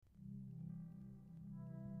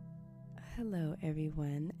Hello,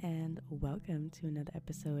 everyone, and welcome to another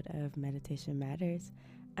episode of Meditation Matters.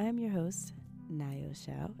 I'm your host, Nayo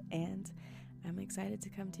Shao, and I'm excited to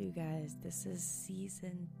come to you guys. This is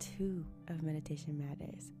season 2 of Meditation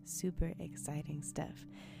Matters. Super exciting stuff.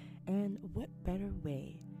 And what better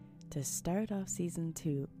way to start off season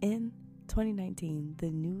 2 in 2019, the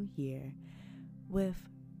new year, with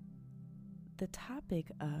the topic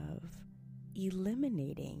of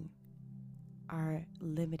eliminating our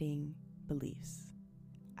limiting beliefs.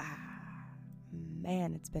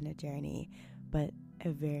 Man, it's been a journey, but a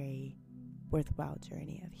very worthwhile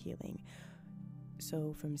journey of healing.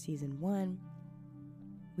 So from season 1,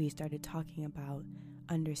 we started talking about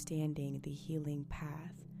understanding the healing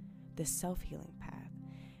path, the self-healing path,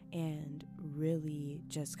 and really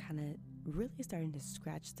just really starting to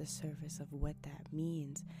scratch the surface of what that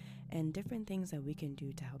means and different things that we can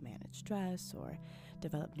do to help manage stress or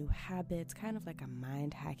develop new habits, kind of like a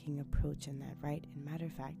mind hacking approach in that, right? And matter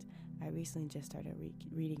of fact, I recently just started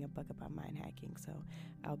reading a book about mind hacking, so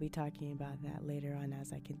I'll be talking about that later on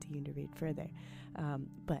as I continue to read further.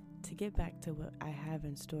 But to get back to what I have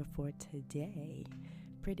in store for today,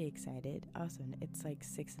 pretty excited. Also, it's like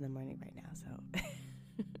 6 a.m. right now, so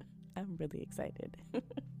I'm really excited.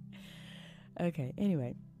 Okay,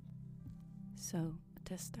 anyway, so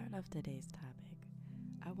to start off today's topic,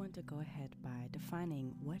 I want to go ahead by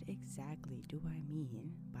defining what exactly do I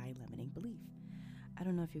mean by limiting belief. I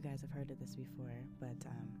don't know if you guys have heard of this before, but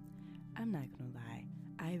I'm not gonna lie,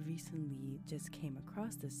 I recently just came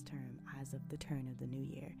across this term as of the turn of the new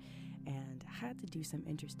year and had to do some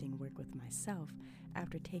interesting work with myself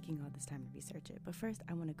after taking all this time to research it. But first,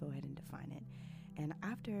 I want to go ahead and define it. And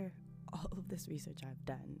after all of this research I've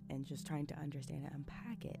done and just trying to understand and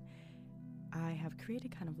unpack it, I have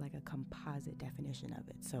created kind of like a composite definition of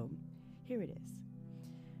it. So here it is.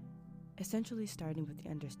 Essentially starting with the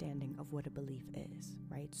understanding of what a belief is,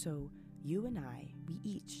 right? So you and I, we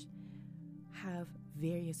each have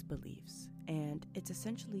various beliefs, and it's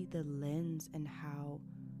essentially the lens and how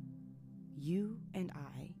you and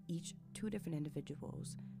I, each two different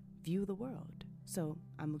individuals, view the world. So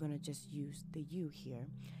I'm going to just use the you here.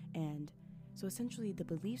 And so essentially the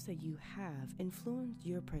beliefs that you have influence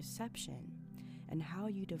your perception and how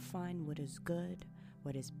you define what is good,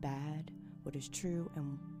 what is bad, what is true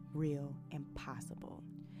and real and possible.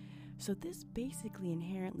 So this basically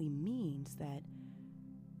inherently means that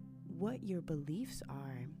what your beliefs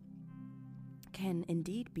are can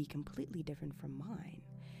indeed be completely different from mine.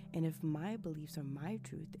 And if my beliefs are my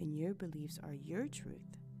truth and your beliefs are your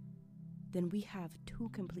truth, then we have two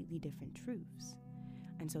completely different truths.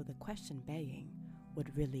 And so the question begging, what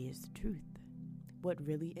really is the truth? What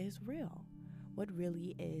really is real? What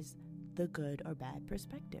really is the good or bad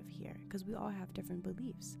perspective here? Because we all have different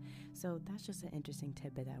beliefs. So that's just an interesting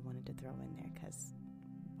tidbit that I wanted to throw in there because,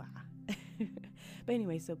 wow. But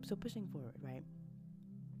anyway, so pushing forward, right?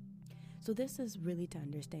 So this is really to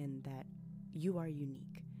understand that you are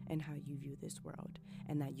unique in how you view this world,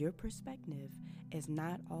 and that your perspective is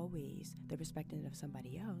not always the perspective of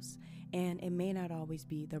somebody else, and it may not always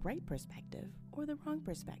be the right perspective or the wrong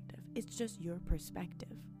perspective. It's just your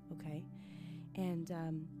perspective, okay? And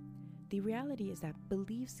the reality is that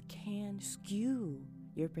beliefs can skew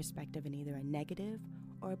your perspective in either a negative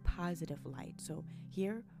or a positive light. So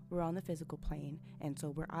here we're on the physical plane, and so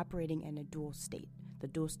we're operating in a dual state. The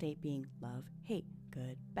dual state being love, hate,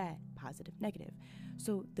 good, bad, positive, negative.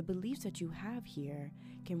 So the beliefs that you have here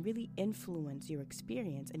can really influence your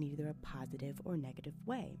experience in either a positive or negative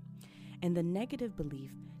way. And the negative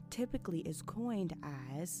belief typically is coined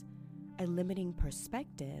as a limiting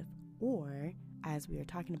perspective, or, as we are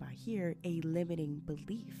talking about here, a limiting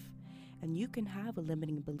belief. And you can have a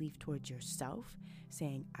limiting belief towards yourself,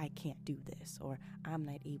 saying, I can't do this, or I'm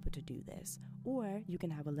not able to do this. Or you can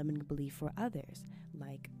have a limiting belief for others,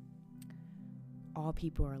 like all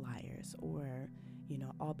people are liars, or,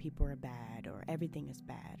 all people are bad, or everything is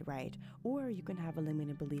bad, right? Or you can have a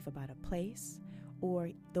limiting belief about a place or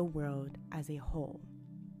the world as a whole.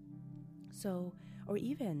 So, or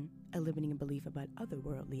even a limiting belief about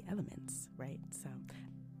otherworldly elements, right? So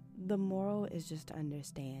the moral is just to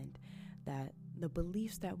understand that the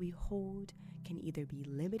beliefs that we hold can either be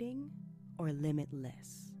limiting or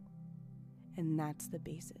limitless. And that's the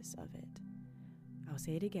basis of it. I'll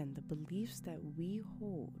say it again, the beliefs that we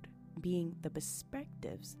hold, being the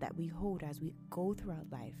perspectives that we hold as we go throughout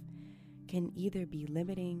life, can either be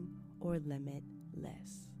limiting or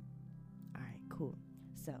limitless. All right, cool.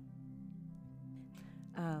 So,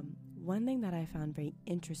 one thing that I found very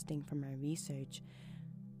interesting from my research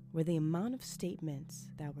were the amount of statements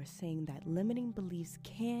that were saying that limiting beliefs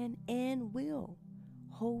can and will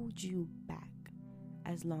hold you back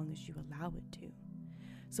as long as you allow it to.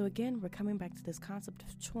 So again, we're coming back to this concept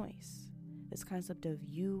of choice, this concept of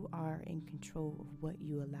you are in control of what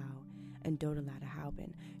you allow and don't allow to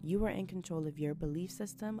happen. You are in control of your belief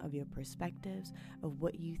system, of your perspectives, of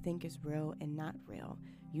what you think is real and not real.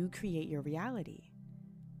 You create your reality.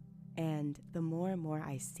 And the more and more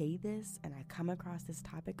I say this and I come across this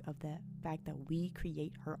topic of the fact that we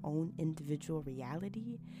create our own individual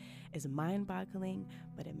reality is mind-boggling,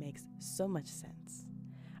 but it makes so much sense.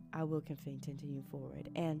 I will continue forward.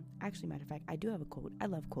 And actually, matter of fact, I do have a quote. I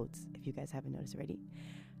love quotes, if you guys haven't noticed already.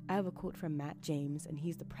 I have a quote from Matt James, and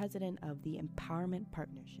he's the president of the Empowerment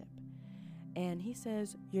Partnership. And he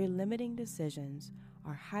says, "Your limiting decisions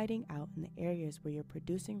are hiding out in the areas where you're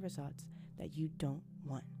producing results that you don't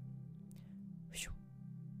want." Whew.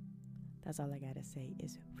 That's all I gotta say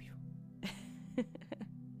is whew.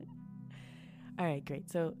 All right, great.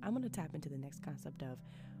 So I'm going to tap into the next concept of,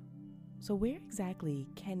 so where exactly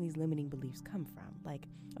can these limiting beliefs come from? Like,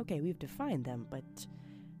 okay, we've defined them, but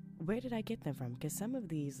where did I get them from? Because some of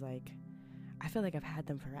these, like, I feel like I've had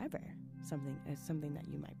them forever. Something that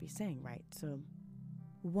you might be saying, right? So,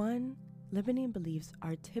 one, limiting beliefs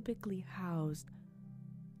are typically housed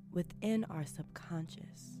within our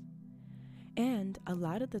subconscious. And a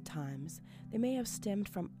lot of the times, they may have stemmed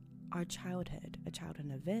from our childhood, a childhood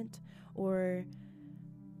event, or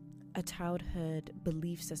a childhood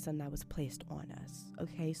belief system that was placed on us.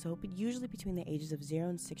 Okay, so usually between the ages of 0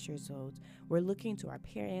 and 6 years old, we're looking to our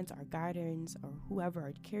parents, our guardians, or whoever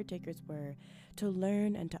our caretakers were to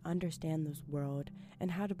learn and to understand this world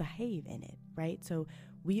and how to behave in it, right? So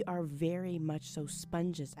we are very much so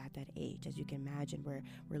sponges at that age. As you can imagine,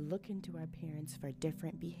 we're looking to our parents for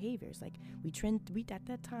different behaviors. Like at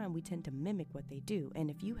that time, we tend to mimic what they do.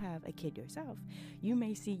 And if you have a kid yourself, you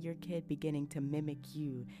may see your kid beginning to mimic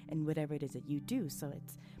you and whatever it is that you do. So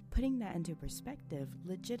it's putting that into perspective.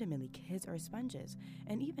 Legitimately, kids are sponges.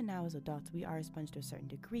 And even now as adults, we are a sponge to a certain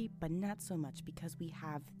degree, but not so much because we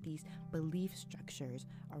have these belief structures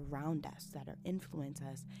around us that are influence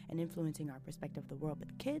us and influencing our perspective of the world.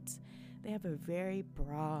 But kids, they have a very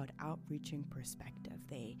broad, outreaching perspective.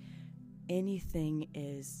 Anything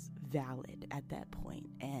is valid at that point.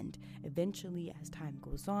 And eventually, as time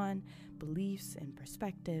goes on, beliefs and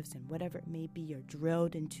perspectives and whatever it may be are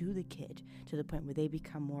drilled into the kid to the point where they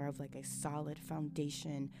become more of like a solid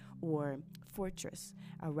foundation or fortress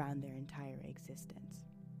around their entire existence.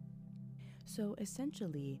 So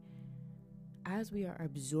essentially, as we are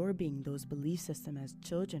absorbing those belief systems as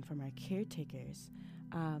children from our caretakers,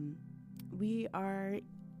 we are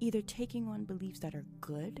either taking on beliefs that are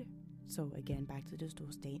good. So again, back to the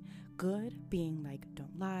dual state, good being like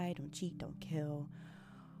don't lie, don't cheat, don't kill.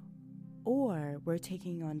 Or we're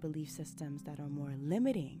taking on belief systems that are more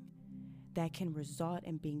limiting, that can result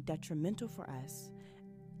in being detrimental for us,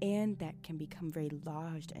 and that can become very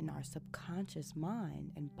lodged in our subconscious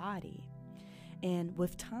mind and body. And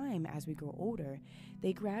with time, as we grow older,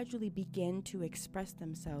 they gradually begin to express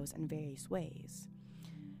themselves in various ways.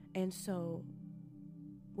 And so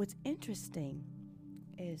what's interesting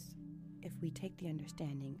is if we take the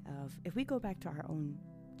understanding of, if we go back to our own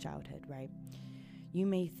childhood, right? You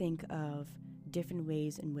may think of different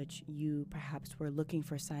ways in which you perhaps were looking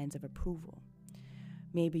for signs of approval.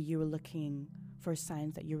 Maybe you were looking for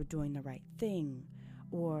signs that you were doing the right thing,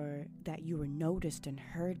 or that you were noticed and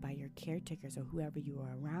heard by your caretakers or whoever you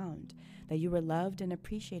were around, that you were loved and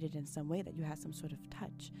appreciated in some way, that you had some sort of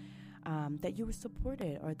touch, that you were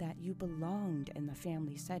supported, or that you belonged in the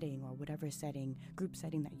family setting or whatever setting, group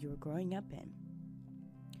setting that you were growing up in.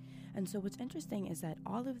 And so what's interesting is that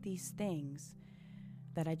all of these things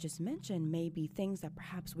that I just mentioned may be things that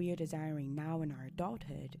perhaps we are desiring now in our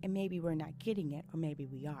adulthood, and maybe we're not getting it, or maybe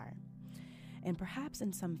we are. And perhaps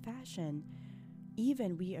in some fashion,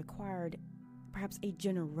 even we acquired perhaps a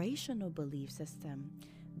generational belief system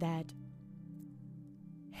that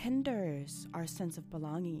hinders our sense of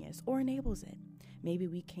belongingness or enables it. Maybe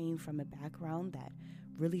we came from a background that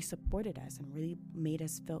really supported us and really made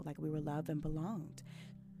us feel like we were loved and belonged.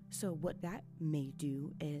 So what that may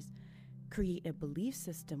do is create a belief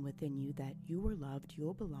system within you that you were loved,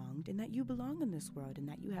 you belonged, and that you belong in this world, and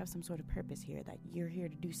that you have some sort of purpose here, that you're here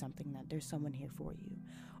to do something, that there's someone here for you.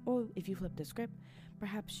 Or if you flip the script,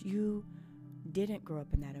 perhaps you didn't grow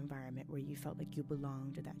up in that environment where you felt like you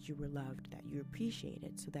belonged, that you were loved, that you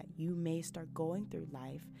appreciated, so that you may start going through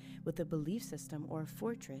life with a belief system or a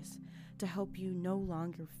fortress to help you no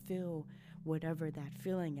longer feel whatever that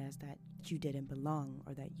feeling is, that you didn't belong,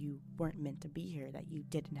 or that you weren't meant to be here, that you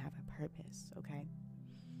didn't have a purpose, okay?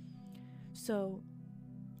 So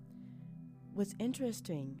what's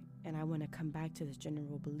interesting, and I want to come back to this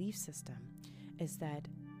general belief system, is that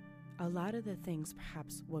a lot of the things,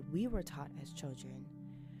 perhaps what we were taught as children,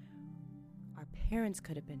 our parents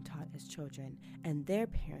could have been taught as children, and their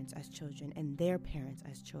parents as children, and their parents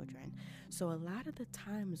as children. So a lot of the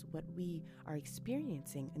times what we are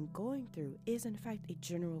experiencing and going through is in fact a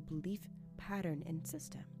general belief pattern and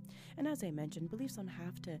system. And as I mentioned, beliefs don't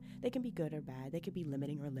have to, they can be good or bad, they could be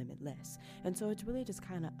limiting or limitless. And so it's really just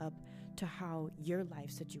kind of up to how your life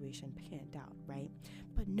situation panned out, right?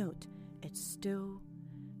 But note, it's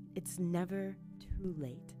never too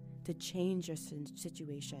late to change your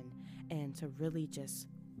situation and to really just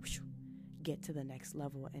get to the next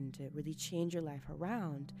level and to really change your life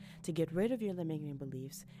around, to get rid of your limiting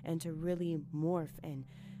beliefs and to really morph and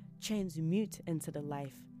transmute into the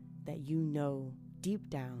life that you know deep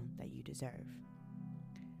down that you deserve.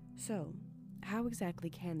 So, how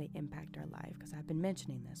exactly can they impact our life? Because I've been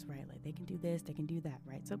mentioning this, right? Like they can do this, they can do that,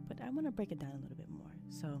 right? So, but I want to break it down a little bit more.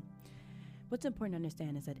 So, what's important to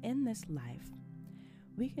understand is that in this life,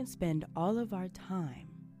 we can spend all of our time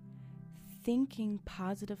thinking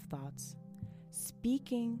positive thoughts,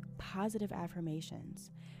 speaking positive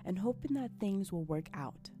affirmations, and hoping that things will work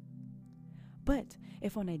out. But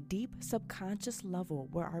if on a deep subconscious level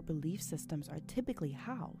where our belief systems are typically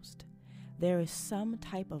housed, there is some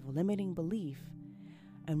type of limiting belief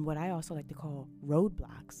and what I also like to call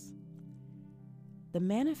roadblocks, the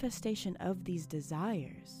manifestation of these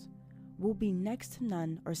desires will be next to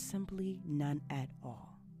none or simply none at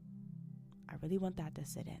all. I really want that to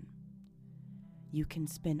sit in. You can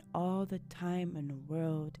spend all the time in the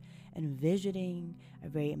world envisioning a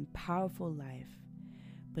very powerful life,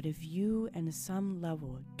 but if you, on some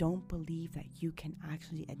level, don't believe that you can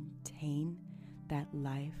actually attain that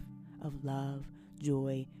life of love,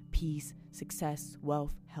 joy, peace, success,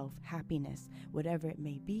 wealth, health, happiness, whatever it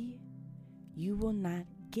may be, you will not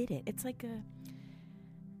get it. It's like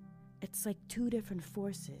two different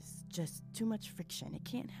forces, just too much friction. It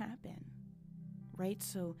can't happen, right?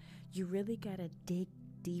 So you really gotta dig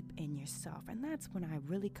deep in yourself. And that's when I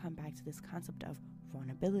really come back to this concept of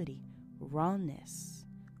vulnerability, rawness,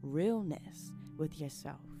 realness with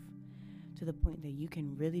yourself, to the point that you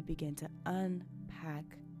can really begin to unpack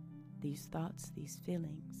these thoughts, these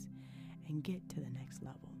feelings, and get to the next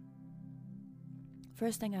level.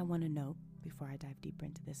 First thing I want to know before I dive deeper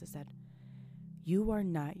into this is that you are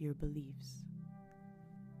not your beliefs.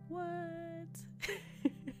 What?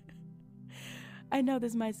 I know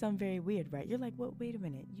this might sound very weird, right? You're like, well, wait a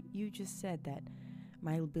minute. You just said that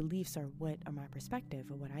my beliefs are what are my perspective,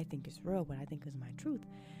 or what I think is real, what I think is my truth.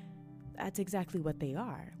 That's exactly what they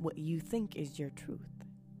are. What you think is your truth.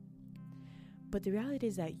 But the reality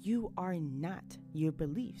is that you are not your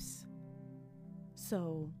beliefs.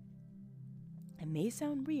 So it may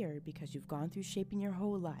sound weird because you've gone through shaping your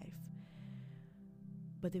whole life.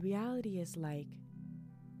 But the reality is, like,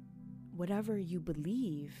 whatever you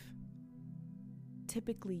believe,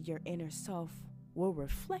 typically your inner self will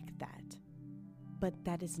reflect that. But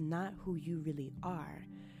that is not who you really are.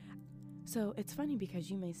 So it's funny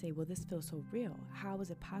because you may say, well, this feels so real. How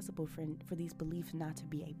is it possible for these beliefs not to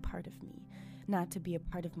be a part of me, not to be a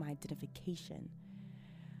part of my identification?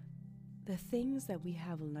 The things that we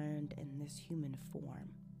have learned in this human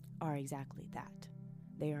form are exactly that.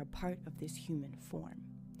 They are a part of this human form.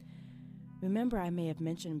 Remember, I may have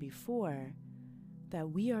mentioned before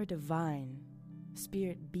that we are divine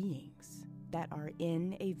spirit beings that are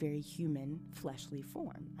in a very human fleshly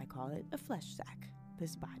form. I call it a flesh sack,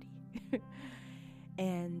 this body.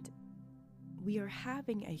 And we are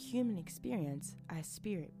having a human experience as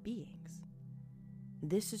spirit beings.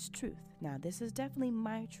 This is truth. Now, this is definitely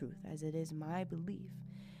my truth, as it is my belief.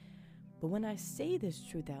 But when I say this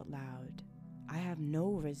truth out loud, I have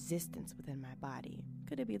no resistance within my body.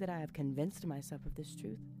 Could it be that I have convinced myself of this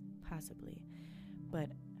truth? Possibly. But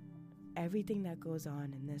everything that goes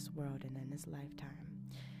on in this world and in this lifetime,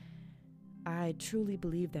 I truly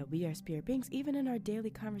believe that we are spirit beings, even in our daily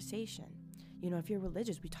conversation. You know, if you're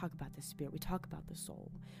religious, we talk about the spirit, we talk about the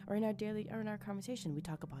soul. Or in our conversation, we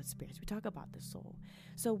talk about spirits, we talk about the soul.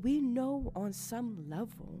 So we know on some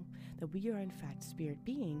level that we are in fact spirit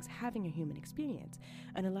beings having a human experience.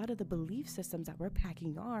 And a lot of the belief systems that we're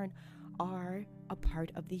packing on are a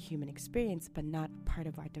part of the human experience, but not part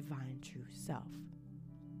of our divine true self.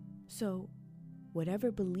 So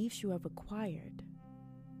whatever beliefs you have acquired,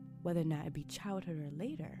 whether or not it be childhood or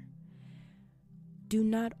later, do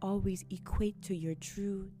not always equate to your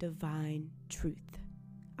true divine truth.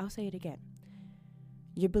 I'll say it again.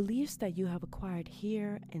 Your beliefs that you have acquired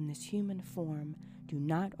here in this human form do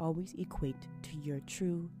not always equate to your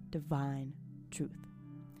true divine truth.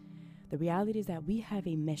 The reality is that we have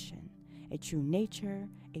a mission, a true nature,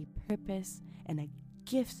 a purpose, and a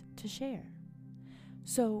gift to share.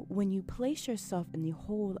 So when you place yourself in the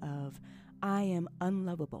hole of, I am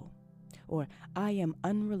unlovable, or I am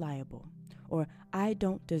unreliable, or I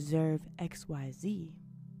don't deserve XYZ,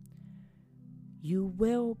 you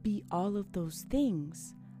will be all of those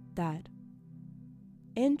things that,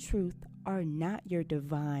 in truth, are not your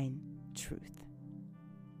divine truth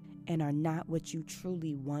and are not what you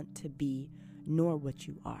truly want to be, nor what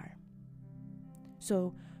you are.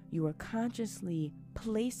 So you are consciously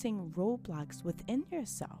placing roadblocks within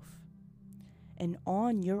yourself and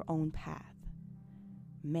on your own path.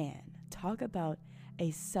 Man, talk about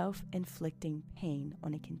a self-inflicting pain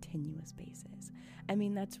on a continuous basis. I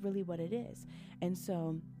mean, that's really what it is. And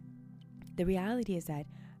so the reality is that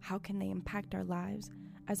how can they impact our lives?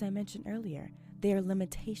 As I mentioned earlier, they are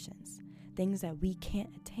limitations, things that we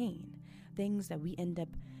can't attain, things that we end up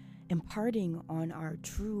imparting on our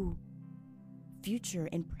true future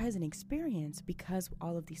and present experience because of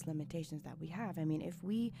all of these limitations that we have. I mean, if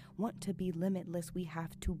we want to be limitless, we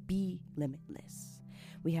have to be limitless.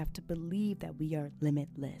 We have to believe that we are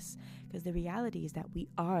limitless, because the reality is that we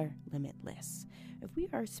are limitless. If we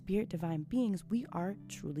are spirit divine beings, we are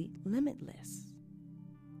truly limitless.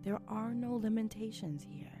 There are no limitations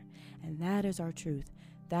here, and that is our truth.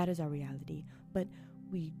 That is our reality. But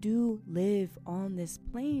we do live on this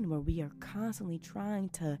plane where we are constantly trying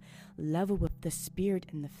to level with the spirit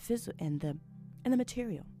and the physical and the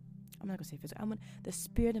material. I'm not gonna say physical. The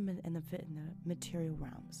spirit and the material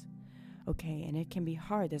realms. Okay, and it can be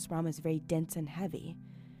hard. This realm is very dense and heavy,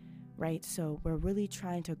 right? So we're really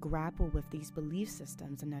trying to grapple with these belief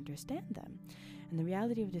systems and understand them. And the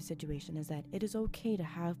reality of the situation is that it is okay to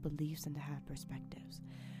have beliefs and to have perspectives,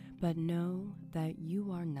 but know that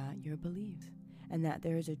you are not your beliefs, and that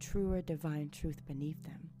there is a truer divine truth beneath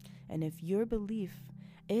them. And if your belief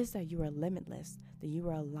is that you are limitless, that you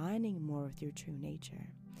are aligning more with your true nature,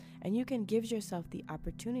 and you can give yourself the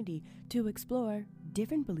opportunity to explore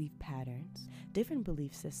different belief patterns, different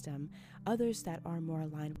belief system, others that are more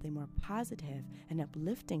aligned with a more positive and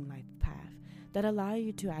uplifting life path that allow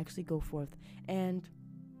you to actually go forth and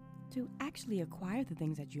to actually acquire the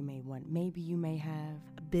things that you may want. Maybe you may have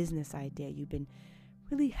a business idea you've been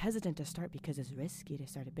really hesitant to start because it's risky to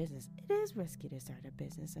start a business. It is risky to start a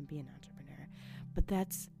business and be an entrepreneur, but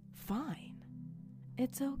that's fine.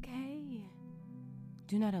 It's okay.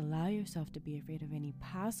 Do not allow yourself to be afraid of any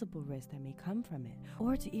possible risk that may come from it,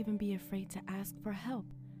 or to even be afraid to ask for help.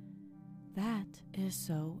 That is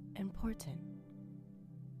so important.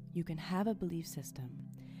 You can have a belief system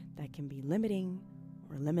that can be limiting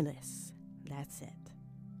or limitless. That's it.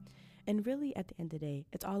 And really, at the end of the day,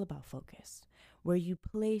 it's all about focus, where you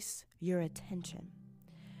place your attention,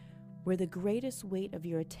 where the greatest weight of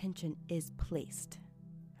your attention is placed.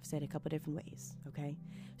 I've said a couple different ways, okay?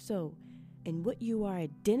 So, in what you are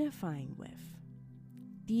identifying with,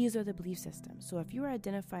 these are the belief systems. So if you're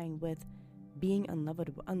identifying with being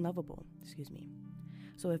unlovable,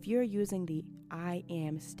 So if you're using the I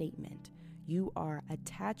am statement, you are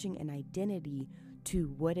attaching an identity to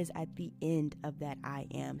what is at the end of that I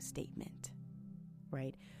am statement,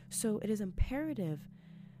 right? So it is imperative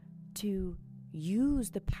to use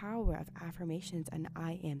the power of affirmations and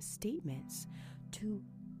I am statements to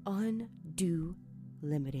undo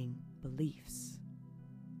limiting beliefs.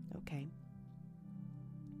 Okay?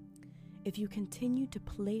 If you continue to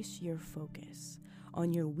place your focus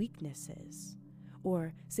on your weaknesses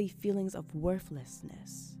or say feelings of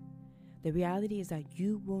worthlessness, the reality is that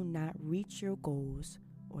you will not reach your goals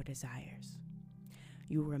or desires.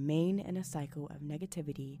 You remain in a cycle of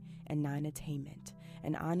negativity and non-attainment.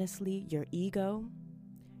 And honestly, your ego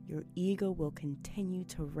will continue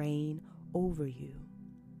to reign over you.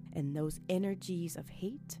 And those energies of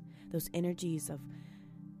hate, those energies of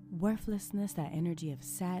worthlessness, that energy of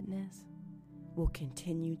sadness will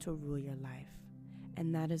continue to rule your life.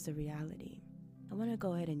 And that is the reality. I want to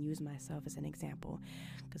go ahead and use myself as an example,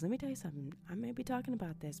 because let me tell you something. I may be talking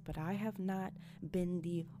about this, but I have not been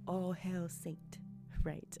the all hell saint,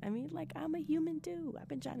 right? I mean, like, I'm a human too. I've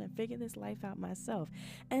been trying to figure this life out myself.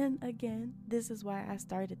 And again, this is why I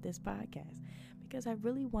started this podcast, because I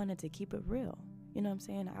really wanted to keep it real. You know what I'm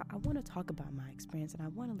saying? I want to talk about my experience, and I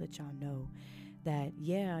want to let y'all know that,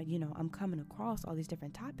 I'm coming across all these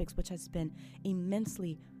different topics, which has been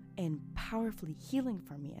immensely and powerfully healing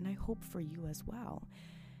for me, and I hope for you as well.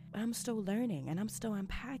 I'm still learning, and I'm still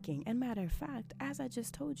unpacking. And matter of fact, as I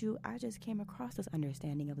just told you, I just came across this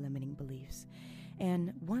understanding of limiting beliefs.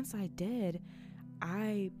 And once I did,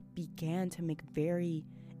 I began to make very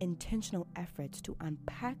intentional efforts to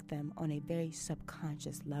unpack them on a very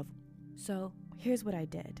subconscious level. So here's what I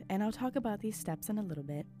did. And I'll talk about these steps in a little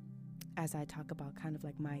bit as I talk about kind of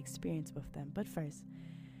like my experience with them. But first,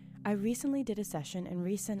 I recently did a session, and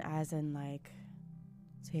recent as in like,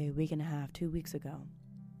 say, a week and a half, 2 weeks ago.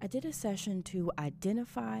 I did a session to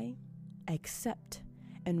identify, accept,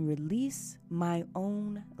 and release my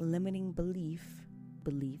own limiting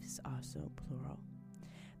beliefs also plural,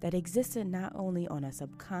 that existed not only on a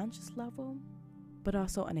subconscious level, but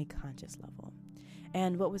also on a conscious level.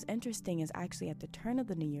 And what was interesting is actually at the turn of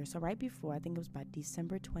the new year, so right before, I think it was by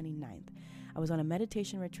December 29th, I was on a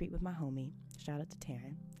meditation retreat with my homie, shout out to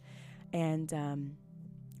Taryn, and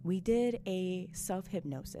we did a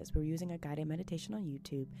self-hypnosis. We were using a guided meditation on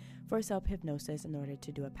YouTube for self-hypnosis in order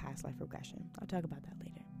to do a past life regression. I'll talk about that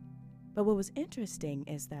later. But what was interesting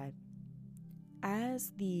is that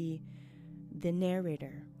as the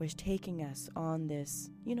narrator was taking us on this,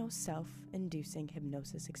 self-inducing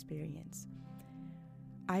hypnosis experience,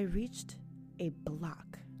 I reached a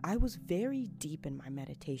block. I was very deep in my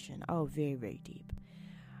meditation. Oh, very, very deep.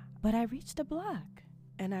 But I reached a block.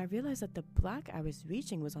 And I realized that the block I was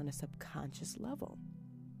reaching was on a subconscious level.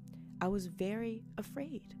 I was very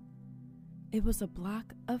afraid. It was a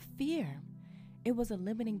block of fear. It was a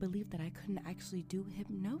limiting belief that I couldn't actually do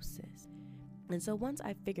hypnosis. And so once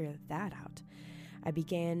I figured that out, I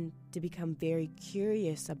began to become very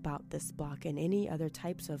curious about this block and any other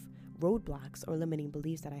types of roadblocks or limiting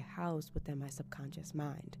beliefs that I housed within my subconscious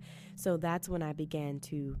mind. So that's when I began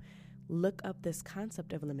to look up this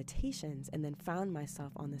concept of limitations and then found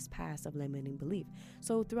myself on this path of limiting belief.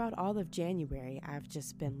 So throughout all of January, I've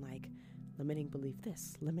just been like, limiting belief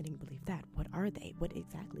this, limiting belief that. What are they? What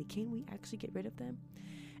exactly? Can we actually get rid of them?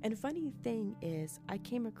 And funny thing is, I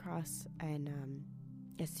came across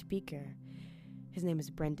a speaker. His name is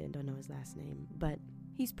Brendan, don't know his last name, but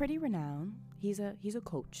he's pretty renowned. He's a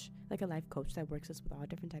coach, like a life coach that works with all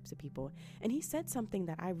different types of people. And he said something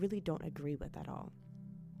that I really don't agree with at all.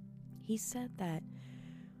 He said that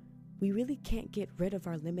we really can't get rid of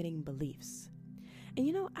our limiting beliefs.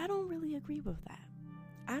 And I don't really agree with that.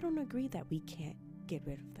 I don't agree that we can't get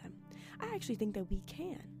rid of them. I actually think that we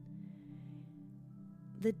can.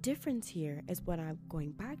 The difference here is what I'm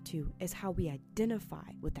going back to is how we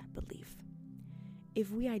identify with that belief.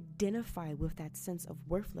 If we identify with that sense of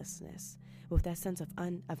worthlessness, with that sense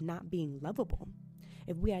of not being lovable,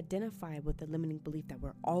 if we identify with the limiting belief that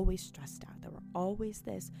we're always stressed out, that we're always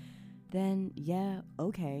this, then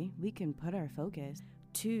okay, we can put our focus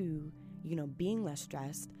to, being less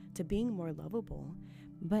stressed, to being more lovable.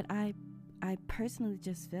 But I personally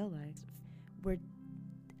just feel like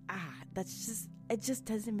it just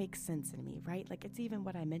doesn't make sense to me, right? Like, it's even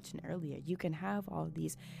what I mentioned earlier. You can have all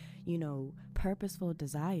these, purposeful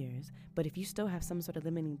desires, but if you still have some sort of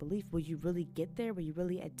limiting belief, will you really get there? Will you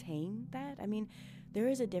really attain that? I mean, there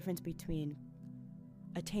is a difference between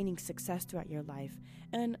attaining success throughout your life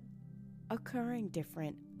and occurring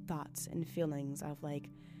different thoughts and feelings of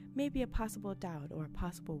like maybe a possible doubt or a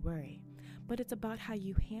possible worry. But it's about how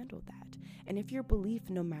you handle that. And if your belief,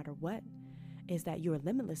 no matter what, is that you're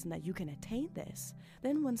limitless and that you can attain this,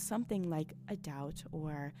 then when something like a doubt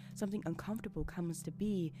or something uncomfortable comes to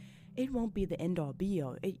be, it won't be the end-all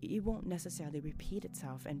be-all. It won't necessarily repeat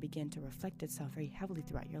itself and begin to reflect itself very heavily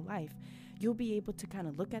throughout your life. You'll be able to kind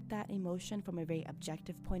of look at that emotion from a very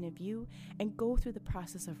objective point of view and go through the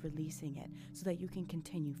process of releasing it so that you can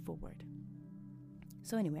continue forward.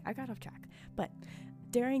 So anyway, I got off track. But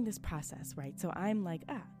during this process, right, so I'm like,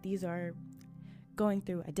 these are going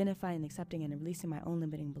through identifying, accepting, and releasing my own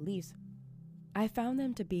limiting beliefs. I found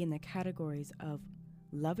them to be in the categories of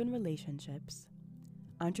love and relationships,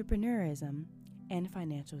 entrepreneurism, and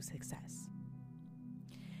financial success.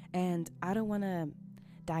 And I don't want to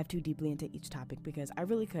dive too deeply into each topic because I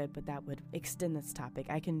really could, but that would extend this topic.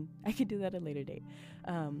 I can do that at a later date.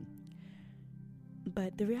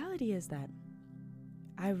 But the reality is that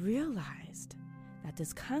I realized that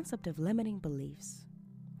this concept of limiting beliefs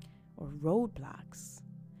or roadblocks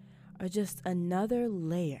are just another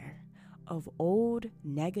layer of old,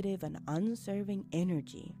 negative, and unserving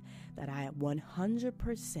energy that I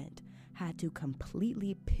 100% had to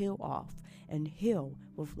completely peel off and heal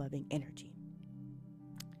with loving energy.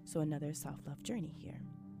 So another self-love journey here.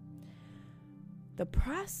 The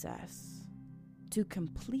process to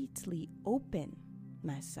completely open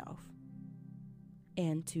myself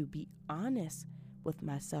and to be honest with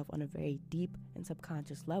myself on a very deep and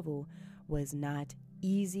subconscious level was not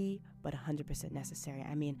easy, but 100% necessary.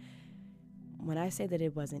 I mean, when I say that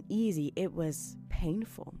it wasn't easy, it was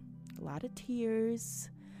painful. A lot of tears,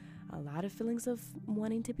 a lot of feelings of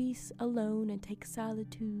wanting to be alone and take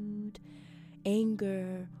solitude,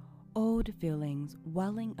 anger, old feelings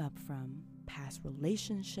welling up from past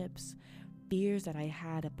relationships, fears that I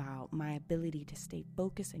had about my ability to stay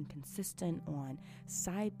focused and consistent on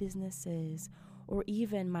side businesses, or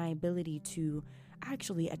even my ability to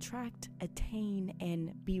actually attract, attain,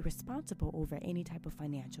 and be responsible over any type of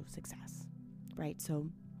financial success, right? So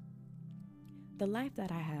the life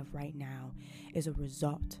that I have right now is a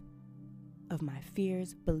result of my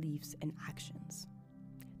fears, beliefs, and actions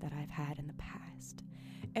that I've had in the past.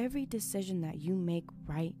 Every decision that you make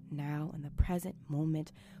right now in the present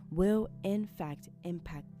moment will in fact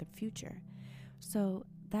impact the future. So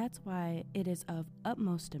that's why it is of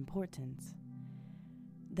utmost importance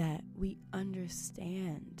that we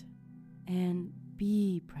understand and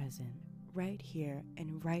be present right here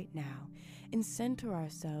and right now and center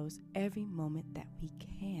ourselves every moment that we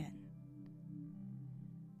can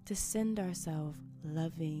to send ourselves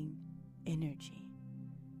loving energy,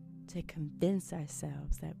 to convince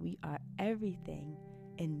ourselves that we are everything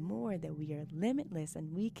and more, that we are limitless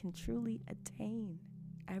and we can truly attain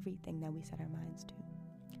everything that we set our minds to.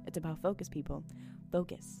 It's about focus, people.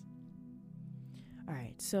 Focus. All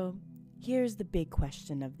right, so here's the big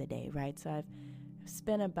question of the day, right? So I've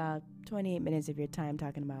spent about 28 minutes of your time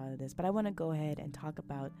talking about all of this, but I want to go ahead and talk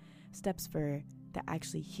about steps to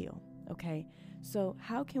actually heal, okay? So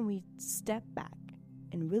how can we step back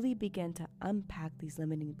and really begin to unpack these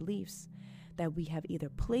limiting beliefs that we have either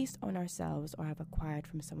placed on ourselves or have acquired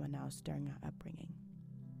from someone else during our upbringing?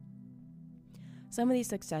 Some of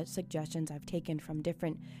these suggestions I've taken from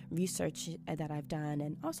different research that I've done,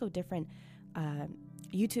 and also different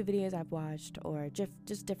YouTube videos I've watched, or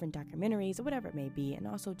just different documentaries or whatever it may be, and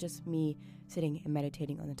also just me sitting and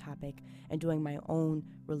meditating on the topic and doing my own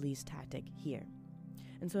release tactic here.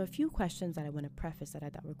 And so a few questions that I want to preface that I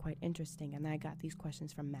thought were quite interesting, and I got these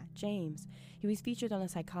questions from Matt James. He was featured on the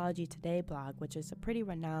Psychology Today blog, which is a pretty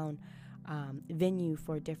renowned venue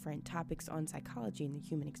for different topics on psychology and the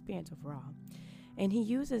human experience overall. And he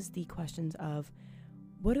uses the questions of,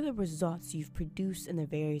 what are the results you've produced in the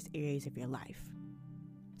various areas of your life?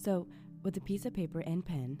 So with a piece of paper and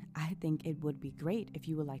pen, I think it would be great if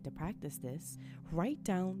you would like to practice this. Write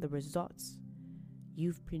down the results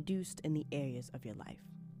you've produced in the areas of your life.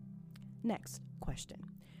 Next question.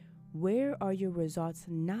 Where are your results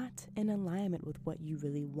not in alignment with what you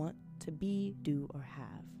really want to be, do, or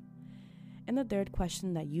have? And the third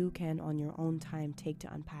question that you can on your own time take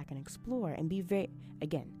to unpack and explore, and be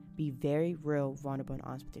very real, vulnerable, and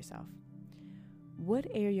honest with yourself. What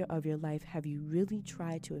area of your life have you really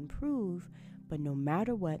tried to improve, but no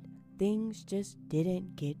matter what, things just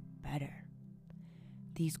didn't get better?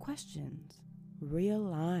 These questions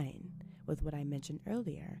realign with what I mentioned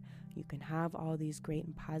earlier. You can have all these great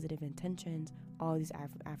and positive intentions, all these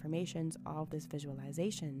affirmations, all this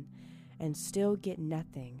visualization, and still get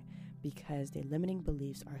nothing because the limiting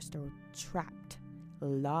beliefs are still trapped,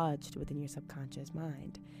 lodged within your subconscious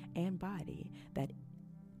mind and body that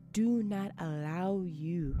do not allow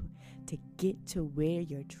you to get to where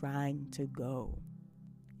you're trying to go.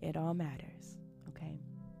 It all matters, okay?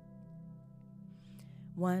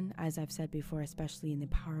 One, as I've said before, especially in the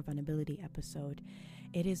Power of Vulnerability episode,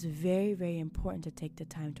 it is very, very important to take the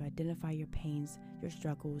time to identify your pains, your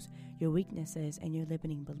struggles, your weaknesses, and your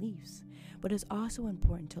limiting beliefs. But it's also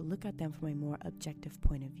important to look at them from a more objective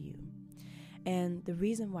point of view. And the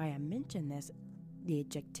reason why I mention this, the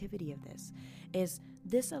objectivity of this, is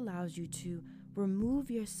this allows you to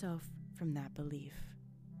remove yourself from that belief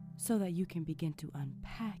so that you can begin to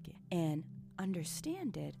unpack it and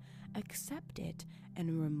understand it, accept it,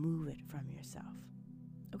 and remove it from yourself.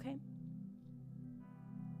 Okay?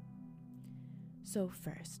 So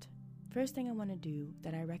first thing I want to do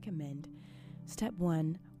that I recommend, step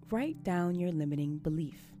 1, write down your limiting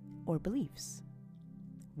belief or beliefs.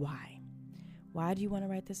 Why? Why do you want to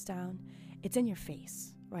write this down? It's in your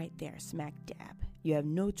face, right there, smack dab. You have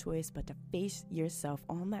no choice but to face yourself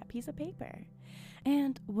on that piece of paper.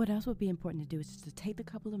 And what else would be important to do is just to take a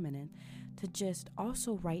couple of minutes to just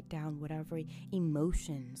also write down whatever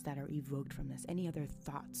emotions that are evoked from this, any other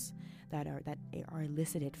thoughts that are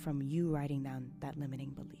elicited from you writing down that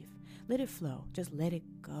limiting belief. Let it flow. Just let it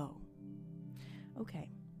go. Okay.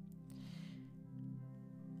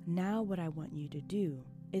 Now what I want you to do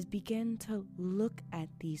is begin to look at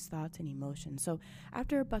these thoughts and emotions. So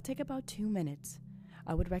take about 2 minutes.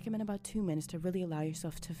 I would recommend about 2 minutes to really allow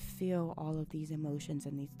yourself to feel all of these emotions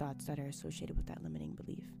and these thoughts that are associated with that limiting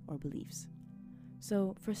belief or beliefs.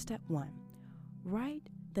 So for step 1, write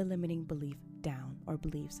the limiting belief down or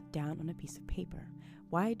beliefs down on a piece of paper.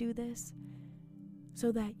 Why do this?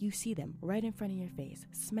 so that you see them right in front of your face,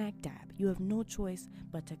 smack dab. You have no choice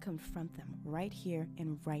but to confront them right here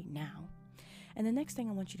and right now. And the next thing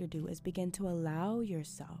I want you to do is begin to allow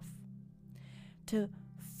yourself to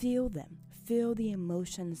feel them, feel the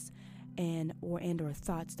emotions and or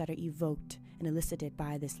thoughts that are evoked and elicited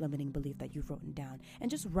by this limiting belief that you've written down.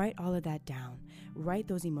 And just write all of that down. Write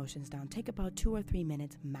those emotions down. Take about 2 or 3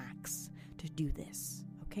 minutes max to do this.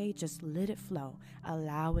 Okay, just let it flow.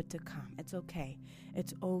 Allow it to come. It's okay.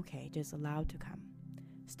 It's okay. Just allow it to come.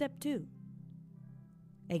 Step 2.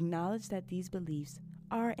 Acknowledge that these beliefs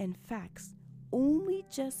are in fact only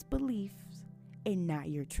just beliefs and not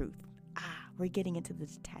your truth. We're getting into the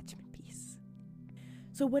detachment piece.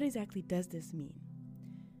 So what exactly does this mean?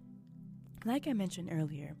 Like I mentioned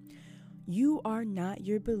earlier, you are not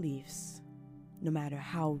your beliefs, no matter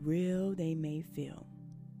how real they may feel.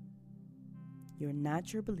 You're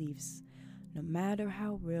not your beliefs, no matter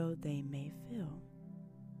how real they may feel.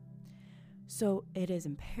 So it is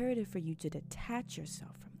imperative for you to detach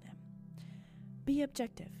yourself from them. Be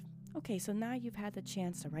objective. Okay, so now you've had the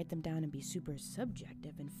chance to write them down and be super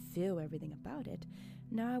subjective and feel everything about it.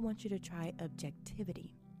 Now I want you to try objectivity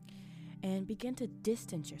and begin to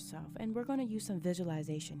distance yourself. And we're going to use some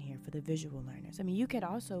visualization here for the visual learners. I mean, you could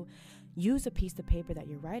also use a piece of paper that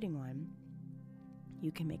you're writing on.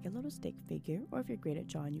 You can make a little stick figure, or if you're great at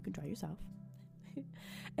drawing, you can draw yourself.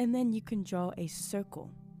 And then you can draw a circle.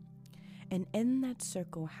 And in that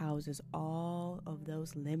circle houses all of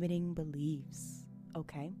those limiting beliefs.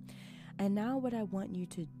 Okay? And now what I want you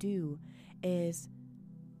to do is,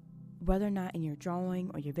 whether or not in your drawing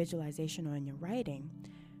or your visualization or in your writing,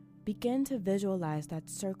 begin to visualize that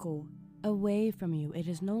circle away from you. It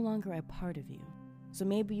is no longer a part of you. So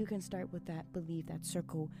maybe you can start with that belief, that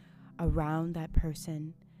circle around that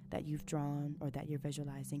person that you've drawn or that you're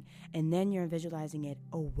visualizing, and then you're visualizing it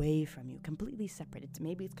away from you, completely separate.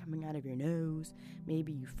 Maybe it's coming out of your nose,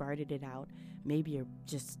 maybe you farted it out, maybe you're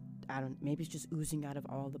just, maybe it's just oozing out of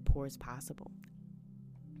all the pores possible.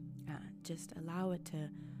 Just allow it to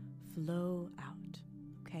flow out,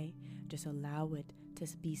 okay? Just allow it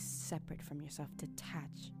to be separate from yourself,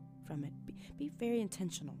 detach from it. Be very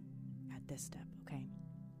intentional at this step, okay?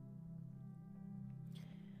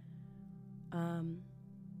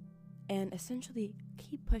 And essentially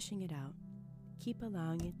keep pushing it out. Keep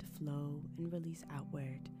allowing it to flow and release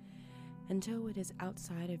outward until it is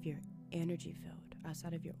outside of your energy field,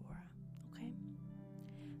 outside of your aura, okay?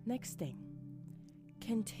 Next thing,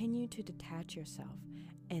 continue to detach yourself.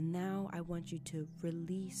 And now I want you to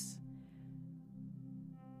release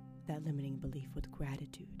that limiting belief with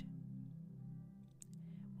gratitude.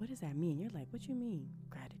 What does that mean? You're like, what you mean,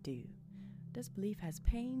 gratitude? This belief has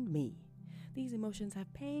pained me. These emotions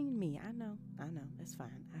have pained me. I know, it's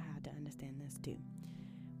fine. I had to understand this too.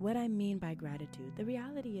 What I mean by gratitude, the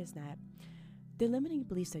reality is that the limiting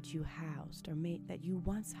beliefs that you housed or that you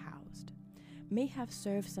once housed may have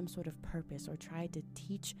served some sort of purpose or tried to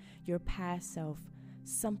teach your past self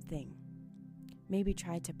something. Maybe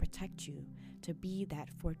tried to protect you, to be that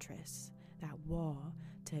fortress, that wall,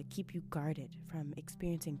 to keep you guarded from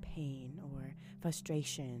experiencing pain or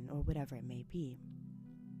frustration or whatever it may be.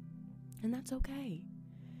 And that's okay.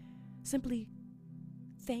 Simply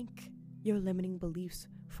thank your limiting beliefs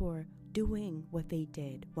for doing what they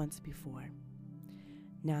did once before.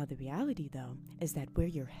 Now, the reality, though, is that where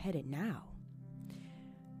you're headed now,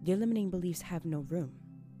 your limiting beliefs have no room.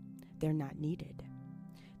 They're not needed.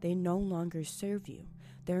 They no longer serve you.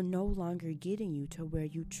 They're no longer getting you to where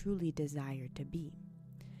you truly desire to be.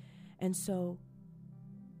 And so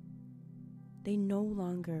they no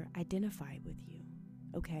longer identify with you,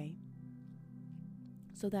 okay?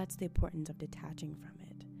 So that's the importance of detaching from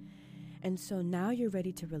it. And so now you're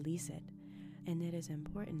ready to release it. And it is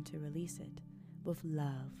important to release it with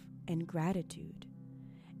love and gratitude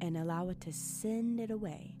and allow it to send it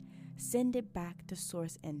away. Send it back to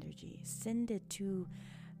source energy. Send it to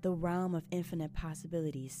the realm of infinite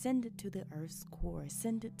possibilities. Send it to the earth's core.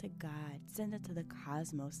 Send it to God. Send it to the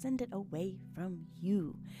cosmos. Send it away from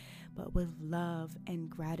you, but with love and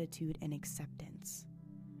gratitude and acceptance.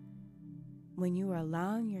 When you are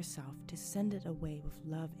allowing yourself to send it away with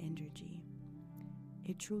love energy,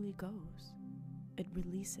 it truly goes. It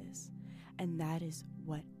releases. And that is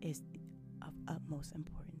what is of utmost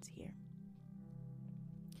importance here.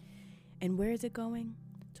 And where is it going?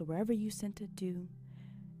 To wherever you sent it to,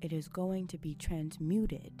 it is going to be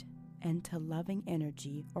transmuted into loving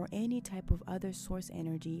energy or any type of other source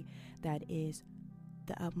energy that is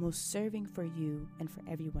the utmost serving for you and for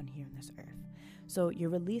everyone here on this earth. So you're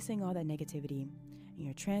releasing all that negativity and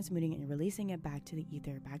you're transmuting it and you're releasing it back to the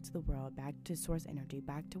ether, back to the world, back to source energy,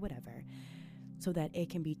 back to whatever, so that it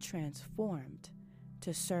can be transformed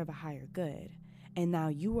to serve a higher good. And now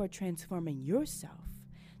you are transforming yourself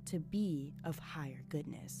to be of higher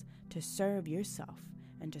goodness, to serve yourself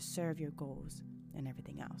and to serve your goals and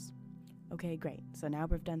everything else. Okay, great. So now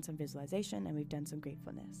we've done some visualization and we've done some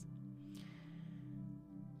gratefulness.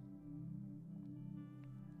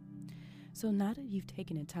 So now that you've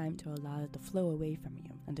taken the time to allow it to flow away from you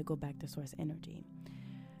and to go back to source energy,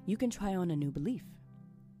 you can try on a new belief.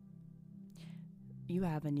 You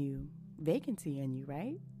have a new vacancy in you,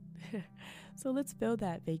 right? So let's fill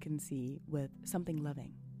that vacancy with something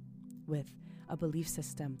loving, with a belief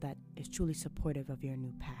system that is truly supportive of your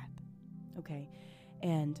new path. Okay?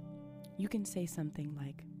 And you can say something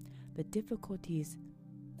like, the difficulties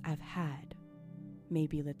I've had,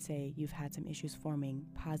 maybe let's say you've had some issues forming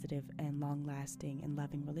positive and long-lasting and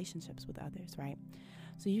loving relationships with others, right?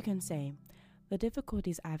 So you can say, the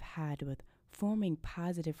difficulties I've had with forming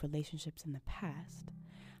positive relationships in the past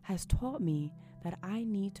has taught me that I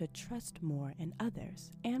need to trust more in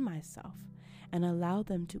others and myself and allow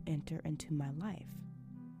them to enter into my life.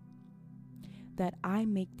 That I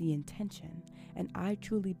make the intention and I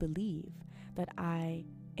truly believe that I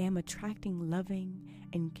am attracting loving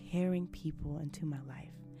and caring people into my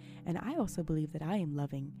life. And I also believe that I am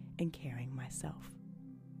loving and caring myself.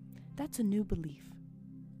 That's a new belief.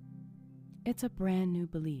 It's a brand new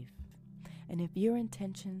belief. And if your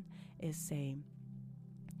intention is, say,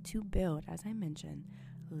 to build, as I mentioned,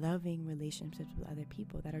 loving relationships with other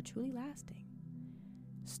people that are truly lasting,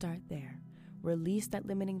 start there. Release that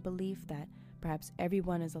limiting belief that perhaps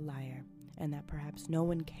everyone is a liar and that perhaps no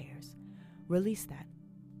one cares. Release that.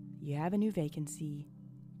 You have a new vacancy.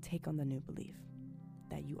 Take on the new belief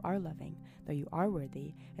that you are loving, that you are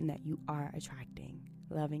worthy, and that you are attracting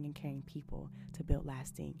loving and caring people to build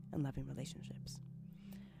lasting and loving relationships.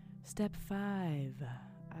 Step 5.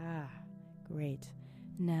 Great.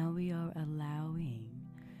 Now we are allowing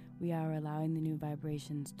the new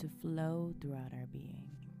vibrations to flow throughout our being.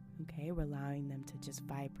 Okay, we're allowing them to just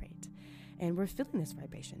vibrate. And we're feeling this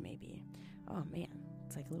vibration maybe. Oh man,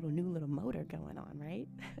 it's like a new little motor going on, right?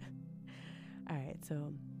 All right,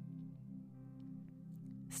 so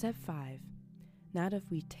step 5. Now that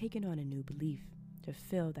we've taken on a new belief to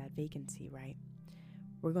fill that vacancy, right?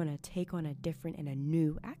 We're going to take on a different and a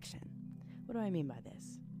new action. What do I mean by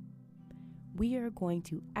this? We are going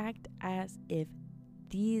to act as if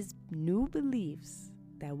these new beliefs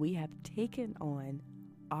that we have taken on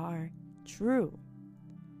are true.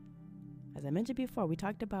 As I mentioned before, we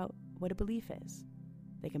talked about what a belief is.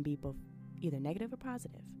 They can be both either negative or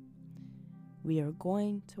positive. We are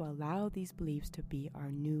going to allow these beliefs to be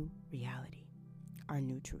our new reality, our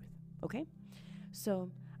new truth, okay?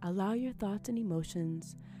 So allow your thoughts and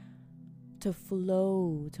emotions to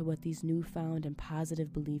flow to what these newfound and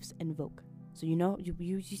positive beliefs invoke. So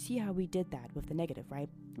you see how we did that with the negative, right?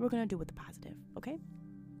 We're going to do it with the positive, okay?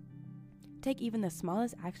 Take even the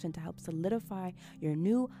smallest action to help solidify your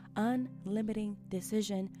new unlimiting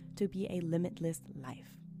decision to be a limitless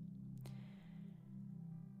life.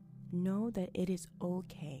 Know that it is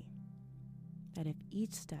okay that if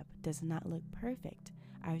each step does not look perfect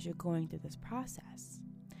as you're going through this process,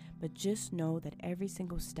 but just know that every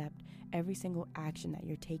single step, every single action that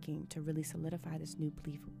you're taking to really solidify this new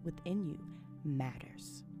belief within you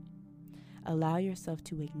matters. Allow yourself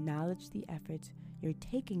to acknowledge the efforts you're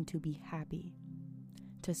taking to be happy,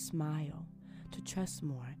 to smile, to trust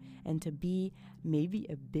more, and to be maybe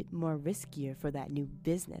a bit more riskier for that new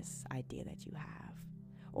business idea that you have,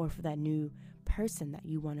 or for that new person that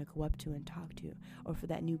you want to go up to and talk to, or for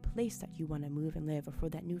that new place that you want to move and live, or for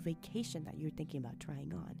that new vacation that you're thinking about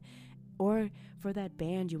trying on, or for that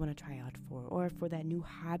band you want to try out for, or for that new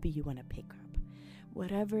hobby you want to pick up.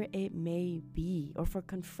 Whatever it may be, or for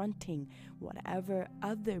confronting whatever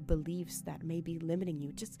other beliefs that may be limiting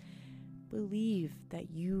you, just believe that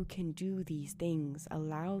you can do these things.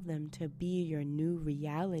 Allow them to be your new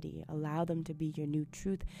reality. Allow them to be your new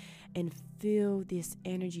truth, and feel this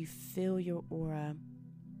energy, fill your aura,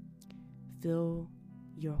 fill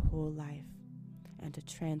your whole life, and to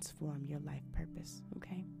transform your life purpose,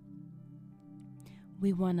 okay?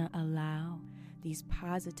 We want to allow these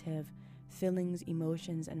positive feelings,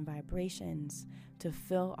 emotions, and vibrations to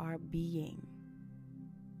fill our being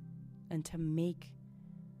and to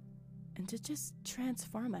just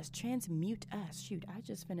transform us, transmute us. Shoot, I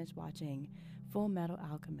just finished watching Full Metal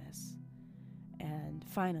Alchemist. And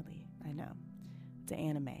finally, I know, it's an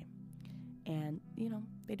anime. And,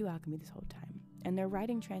 they do alchemy this whole time. And they're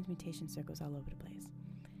writing transmutation circles all over the place.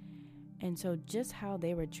 And so just how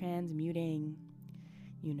they were transmuting,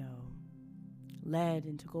 lead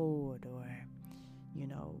into gold, or,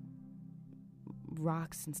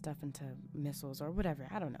 rocks and stuff into missiles or whatever.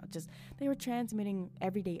 I don't know. Just they were transmitting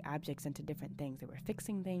everyday objects into different things. They were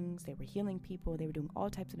fixing things. They were healing people. They were doing all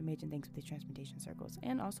types of amazing things with these transmutation circles,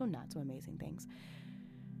 and also not so amazing things.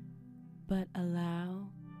 But allow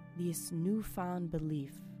this newfound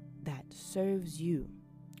belief that serves you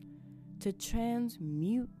to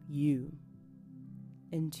transmute you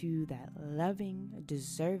into that loving,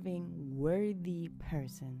 deserving, worthy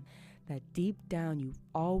person that deep down you've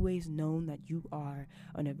always known that you are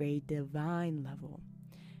on a very divine level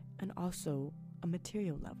and also a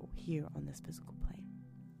material level here on this physical plane.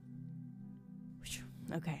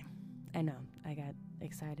 Okay, I know, I got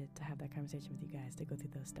excited to have that conversation with you guys, to go through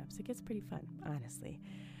those steps. It gets pretty fun, honestly.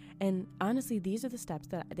 And honestly, these are the steps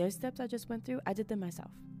there's steps I just went through. I did them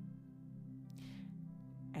myself.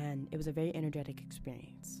 And it was a very energetic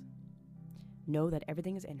experience. Know that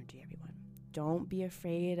everything is energy, everyone. Don't be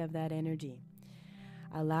afraid of that energy.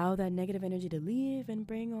 Allow that negative energy to leave and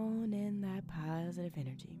bring on in that positive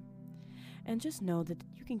energy. And just know that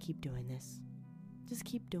you can keep doing this. Just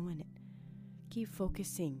keep doing it. Keep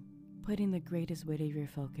focusing, putting the greatest weight of your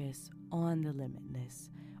focus on the limitless,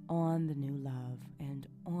 on the new love, and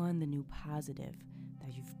on the new positive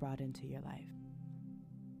that you've brought into your life.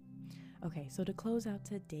 Okay, so to close out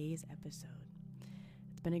today's episode,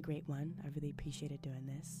 it's been a great one. I really appreciated doing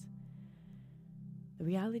this. The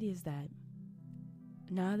reality is that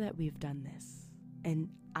now that we've done this, and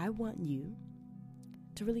I want you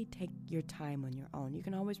to really take your time on your own. You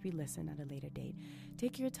can always re-listen at a later date.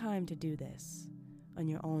 Take your time to do this on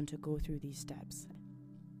your own, to go through these steps.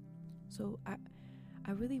 So I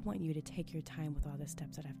really want you to take your time with all the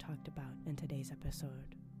steps that I've talked about in today's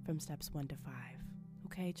episode, from steps 1 to 5.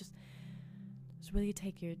 Okay, just really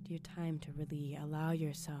take your time to really allow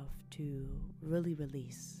yourself to really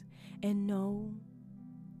release, and know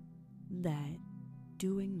that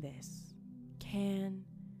doing this can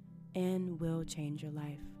and will change your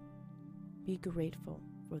life. Be grateful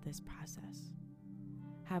for this process.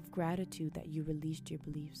 Have gratitude that you released your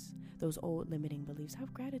beliefs, those old limiting beliefs.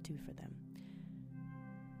 Have gratitude for them.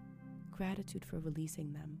 Gratitude for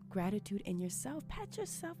releasing them. Gratitude in yourself. Pat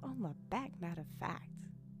yourself on the back, matter of fact.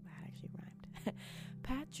 That actually rhymed.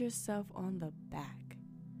 Pat yourself on the back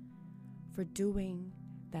for doing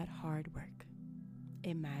that hard work.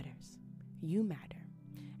 It matters. You matter.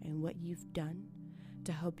 And what you've done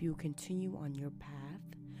to help you continue on your path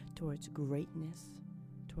towards greatness,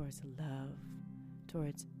 towards love,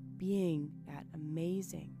 towards being that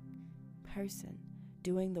amazing person,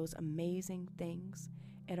 doing those amazing things,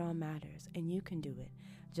 it all matters. And you can do it,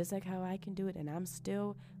 just like how I can do it. And I'm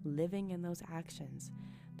still living in those actions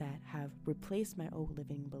that have replaced my old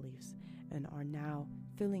living beliefs and are now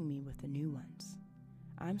filling me with the new ones.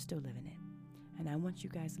 I'm still living it, and I want you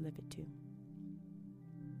guys to live it too.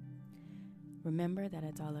 Remember that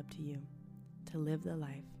it's all up to you to live the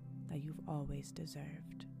life that you've always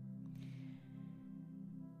deserved.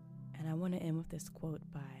 And I want to end with this quote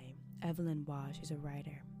by Evelyn Waugh. She's a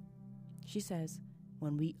writer. She says,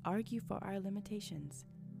 "When we argue for our limitations,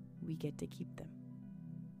 we get to keep them."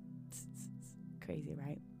 It's crazy,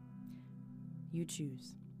 right? You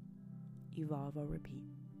choose. Evolve or repeat.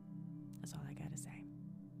 That's all I gotta say.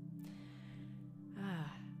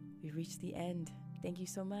 We've reached the end. Thank you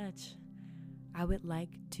so much. I would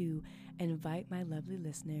like to invite my lovely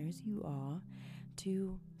listeners, you all,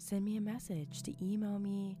 to send me a message, to email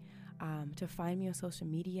me, to find me on social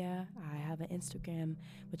media. I have an Instagram,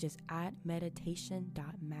 which is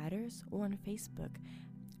 @meditation.matters, or on Facebook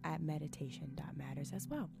 @meditation.matters as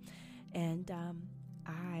well. And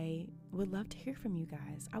I would love to hear from you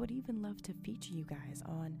guys. I would even love to feature you guys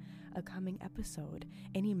on a coming episode.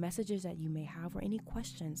 Any messages that you may have or any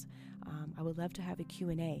questions, I would love to have a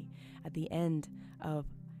Q&A at the end of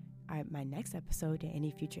my next episode and any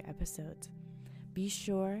future episodes. Be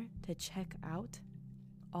sure to check out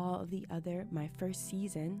all of my first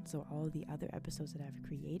season, so all the other episodes that I've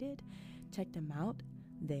created. Check them out.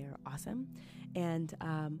 They're awesome. And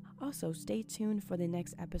also stay tuned for the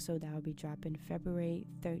next episode that will be dropping February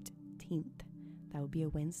 13th. That will be a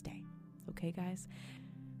Wednesday. Okay, guys?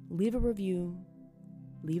 Leave a review,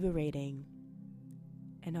 leave a rating,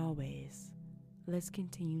 and always, let's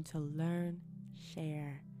continue to learn,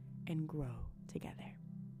 share, and grow together.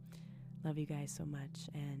 Love you guys so much,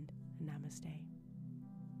 and namaste.